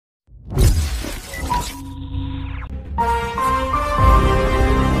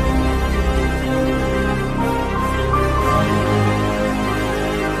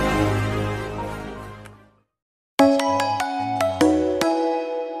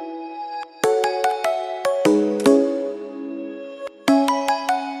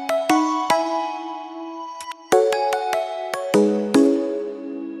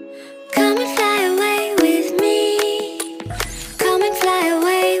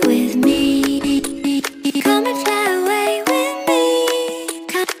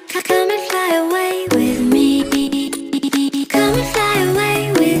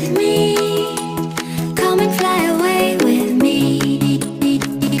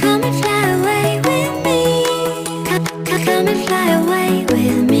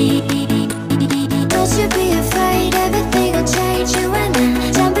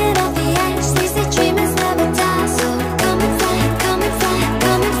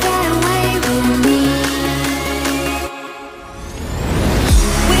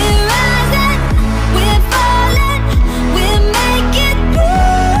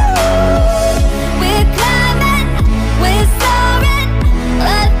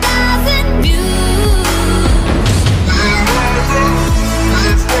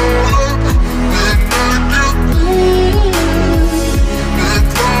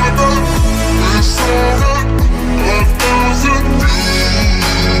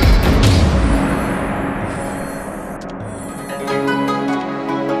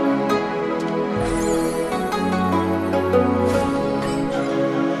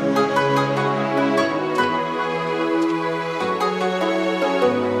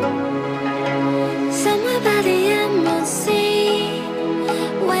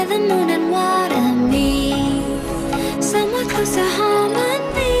brings a harmony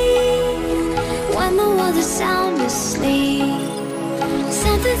when the world is sound asleep.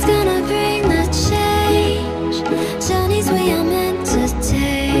 Something's gonna bring the change, journeys we are meant to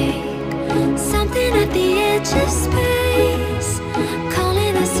take. Something at the edge of space,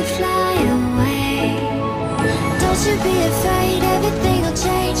 calling us to fly away. Don't you be afraid, everything will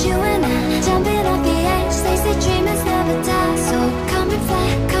change. You and I, jumping off the edge. They say dreamers never die, so come and fly,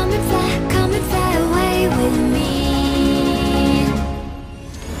 come and fly, come and fly away with me.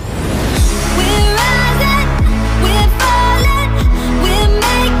 We're rising, we're falling, we're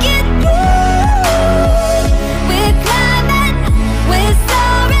making through. We're climbing, we're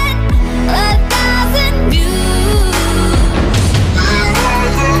soaring, 1,000 views. We're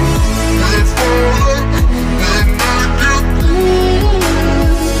rising, we're falling, we're making through.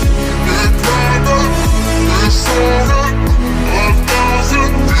 We're climbing, we're soaring,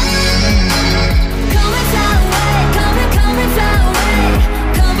 1,000 views. Come and fly away, come and fly away,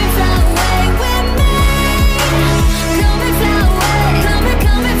 come and fly away with me. Come and fly away,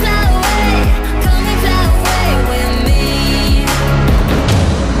 come and fly away, come and fly away with me.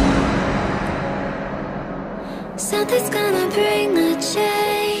 Something's gonna bring the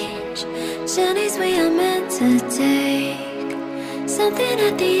change, journeys we are meant to take. Something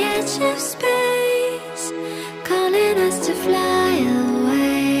at the edge of space, calling us to fly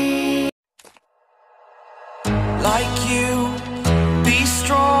away. Like you, be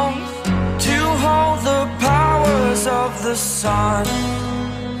strong to hold the powers of the sun.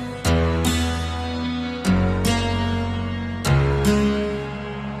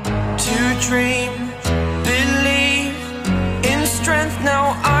 To dream, believe in strength.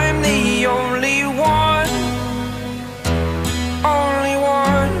 Now I'm the only one, only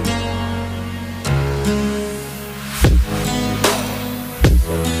one.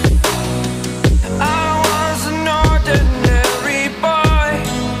 I was an ordinary boy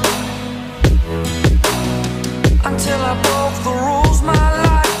until I broke the rules. My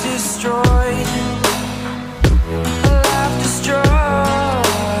life destroyed, life destroyed.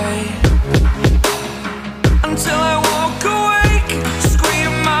 Until I woke awake,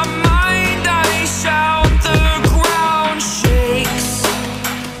 scream my mind, I shout, the ground shakes.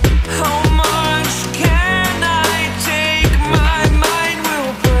 How much can I take? My mind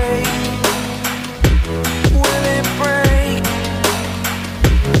will break. Will it break?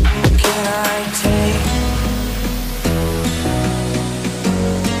 Can I take?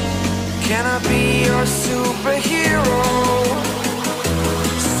 Can I be your superhero?